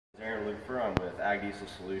Christopher. I'm with Ag Diesel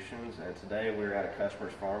Solutions, and today we're at a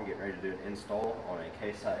customer's farm getting ready to do an install on a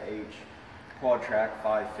Case IH QuadTrac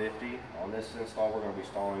 550. On this install, we're going to be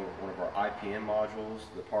installing one of our IPM modules.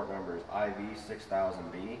 The part number is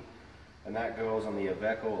IV6001, and that goes on the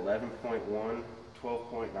Iveco 11.1,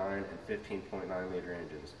 12.9, and 15.9 liter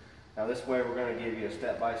engines. Now this way we're going to give you a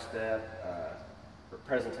step-by-step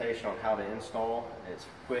presentation on how to install. It's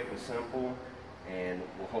quick and simple, and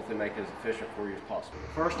we'll hopefully make it as efficient for you as possible.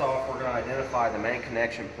 First off, we're going to identify the main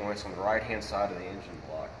connection points on the right hand side of the engine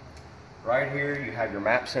block. Right here you have your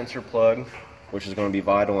map sensor plug, which is going to be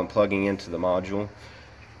vital in plugging into the module.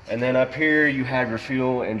 And then up here you have your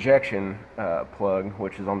fuel injection plug,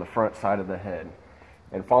 which is on the front side of the head.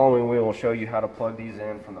 And following we will show you how to plug these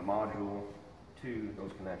in from the module to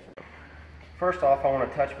those connections. First off, I want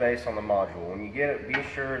to touch base on the module. When you get it, be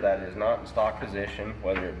sure that it is not in stock position,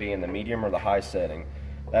 whether it be in the medium or the high setting.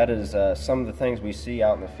 That is some of the things we see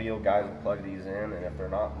out in the field. Guys will plug these in, and if they're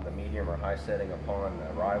not in the medium or high setting upon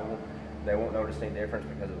arrival, they won't notice any difference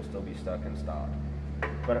because it will still be stuck in stock.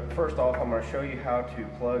 But first off, I'm going to show you how to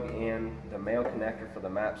plug in the male connector for the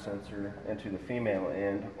map sensor into the female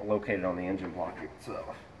end located on the engine block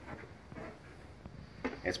itself.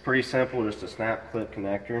 It's pretty simple, just a snap clip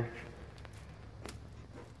connector.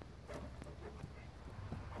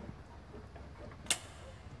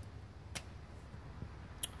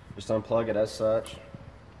 Just unplug it as such.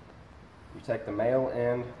 You take the male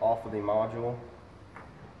end off of the module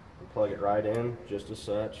and plug it right in just as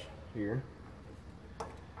such here.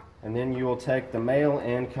 And then you will take the male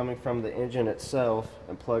end coming from the engine itself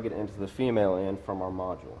and plug it into the female end from our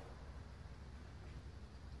module.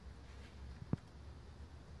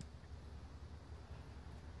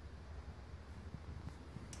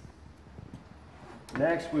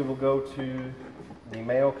 Next, we will go to the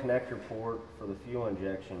male connector port for the fuel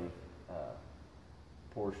injection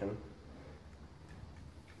portion.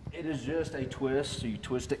 It is just a twist, so you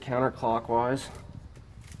twist it counterclockwise.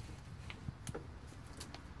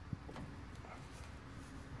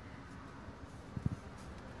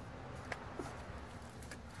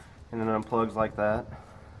 And then it unplugs like that.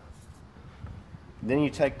 Then you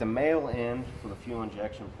take the male end for the fuel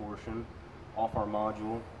injection portion off our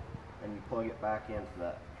module and you plug it back into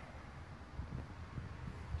that.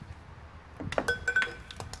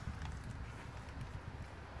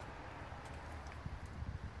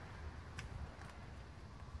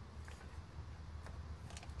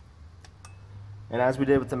 And as we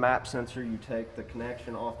did with the map sensor, you take the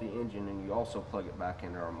connection off the engine and you also plug it back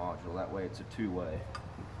into our module. That way it's a two-way.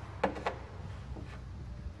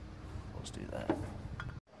 Let's do that.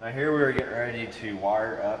 Now here we are getting ready to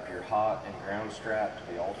wire up your hot and ground strap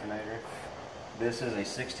to the alternator. This is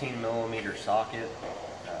a 16mm socket.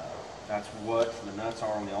 That's what the nuts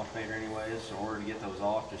are on the alternator anyways. So in order to get those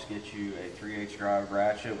off, just get you a 3/8 drive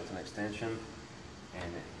ratchet with an extension.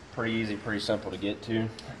 And pretty easy, pretty simple to get to.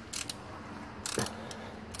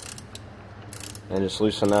 And just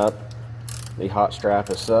loosen up the hot strap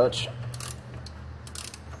as such.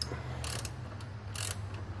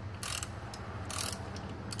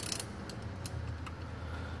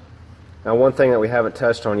 Now one thing that we haven't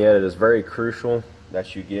touched on yet, it is very crucial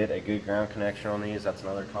that you get a good ground connection on these. That's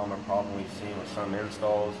another common problem we've seen with some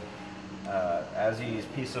installs. As these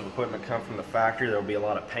pieces of equipment come from the factory, there will be a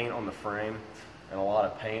lot of paint on the frame and a lot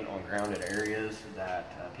of paint on grounded areas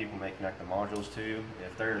that people may connect the modules to.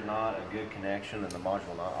 If there's not a good connection, then the module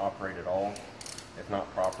will not operate at all, if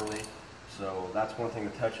not properly. So that's one thing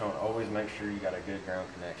to touch on. Always make sure you got a good ground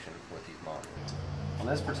connection with these modules. On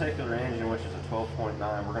this particular engine, which is a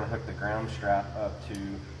 12.9, we're going to hook the ground strap up to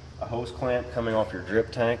a hose clamp coming off your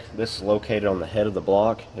drip tank. This is located on the head of the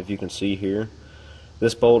block, if you can see here.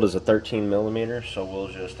 This bolt is a 13mm, so we'll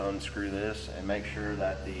just unscrew this and make sure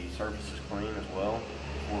that the surface is clean as well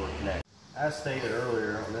before we connect. As stated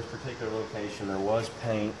earlier, on this particular location there was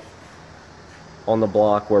paint on the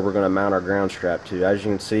block where we're going to mount our ground strap to. As you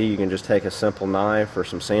can see, you can just take a simple knife or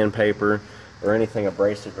some sandpaper or anything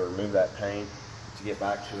abrasive to remove that paint to get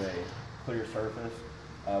back to a clear surface.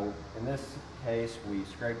 In this case, we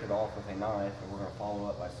scraped it off with a knife, and we're going to follow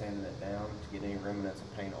up by sanding it down to get any remnants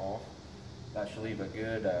of paint off. That should leave a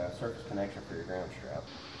good surface connection for your ground strap.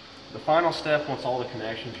 The final step, once all the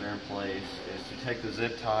connections are in place, is to take the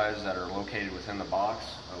zip ties that are located within the box.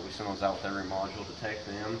 We send those out with every module, to take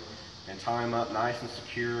them and tie them up nice and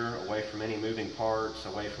secure, away from any moving parts,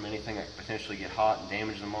 away from anything that could potentially get hot and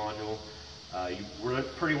damage the module. You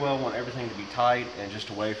pretty well want everything to be tight and just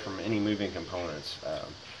away from any moving components.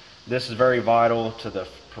 This is very vital to the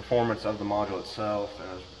performance of the module itself,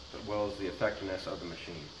 as well as the effectiveness of the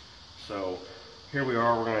machine. So Here we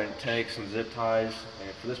are, we're going to take some zip ties,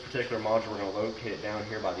 and for this particular module we're going to locate it down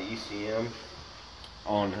here by the ECM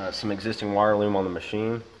on some existing wire loom on the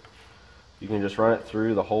machine. You can just run it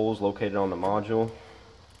through the holes located on the module.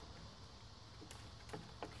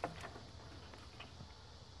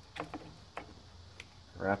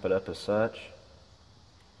 Wrap it up as such.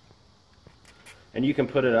 And you can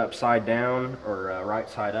put it upside down or right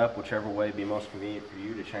side up, whichever way would be most convenient for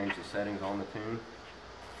you to change the settings on the tune.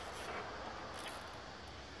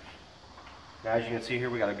 Now, as you can see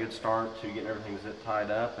here, we got a good start to getting everything zip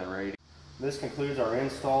tied up and ready. This concludes our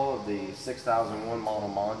install of the 6001 model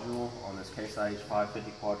module on this Case IH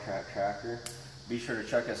 550 QuadTrac tractor. Be sure to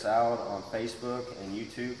check us out on Facebook and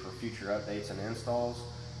YouTube for future updates and installs.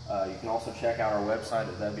 You can also check out our website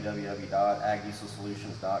at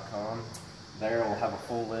www.agdieselSolutions.com. There we'll have a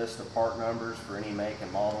full list of part numbers for any make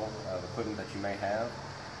and model of equipment that you may have.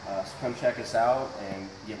 So come check us out and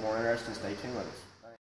get more interested. Stay tuned with us.